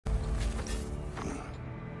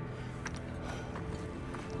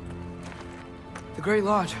The Great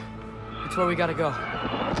Lodge. That's where we gotta go.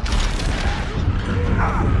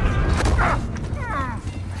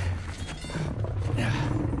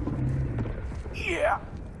 Yeah.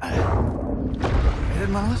 I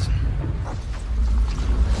didn't want to listen.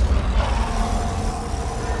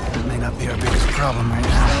 That may not be our biggest problem right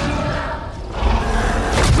now.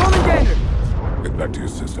 Roman Gander! Get back to your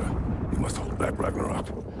sister. You must hold back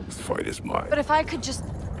Ragnarok. This fight is mine. But if I could just...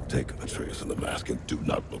 Take Atreus and the mask and do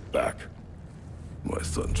not look back. My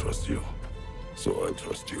son trusts you, so I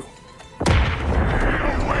trust you.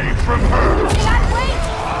 Away from her! Dad, wait!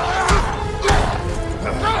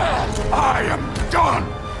 I am done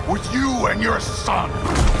with you and your son!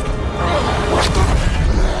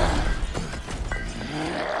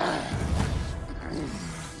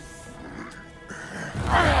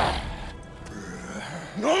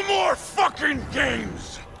 No more fucking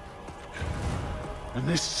games! And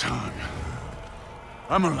this time,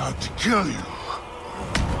 I'm allowed to kill you.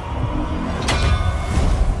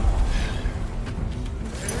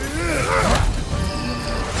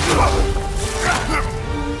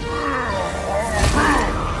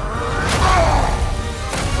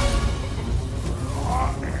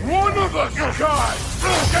 One of us died!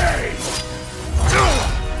 Stay!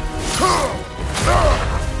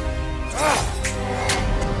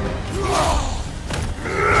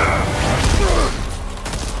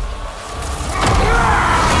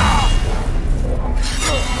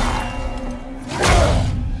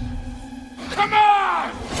 Come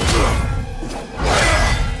on!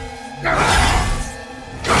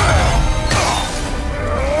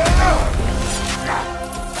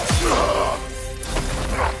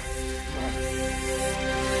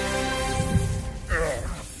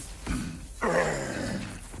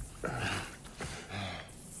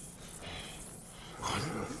 What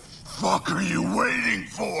the fuck are you waiting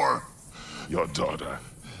for? Your daughter.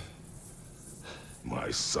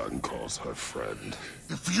 My son calls her friend.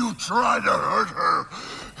 If you try to hurt her...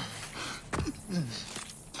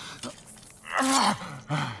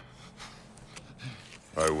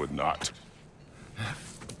 I would not.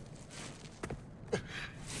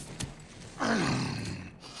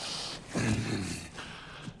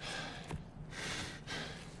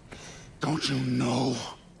 Don't you know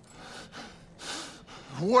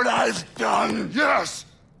what I've done? Yes!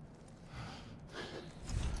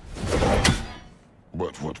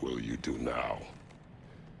 But what will you do now?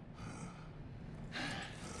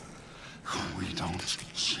 We don't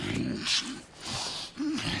change.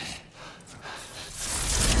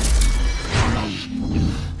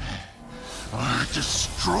 Or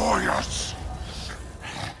destroy us.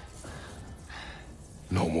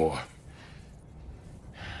 No more.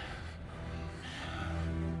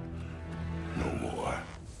 No more.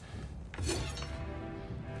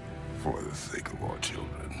 For the sake of our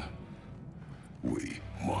children, we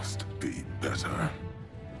must be better.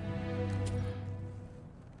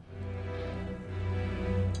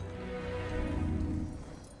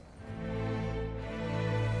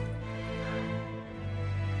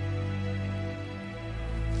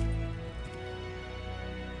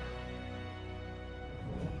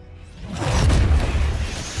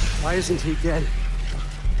 Why isn't he dead?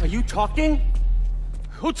 Are you talking?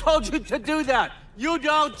 Who told you to do that? You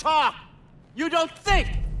don't talk! You don't think!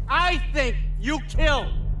 I think, you kill!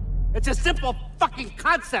 It's a simple fucking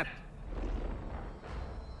concept!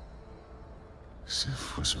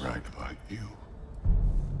 Sif was right about you.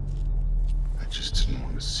 I just didn't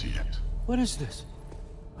want to see it. What is this?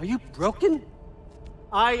 Are you broken?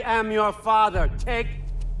 I am your father. Take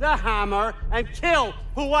the hammer and kill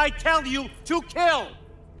who I tell you to kill!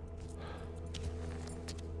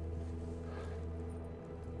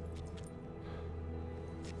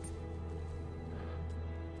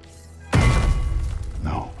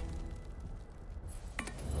 No.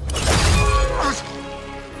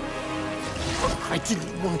 I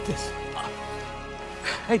didn't want this.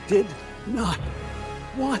 I did not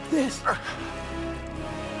want this.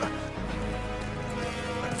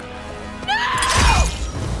 No!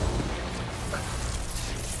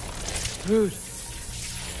 Dude,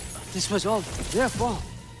 this was all their fault.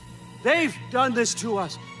 They've done this to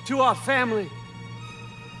us, to our family.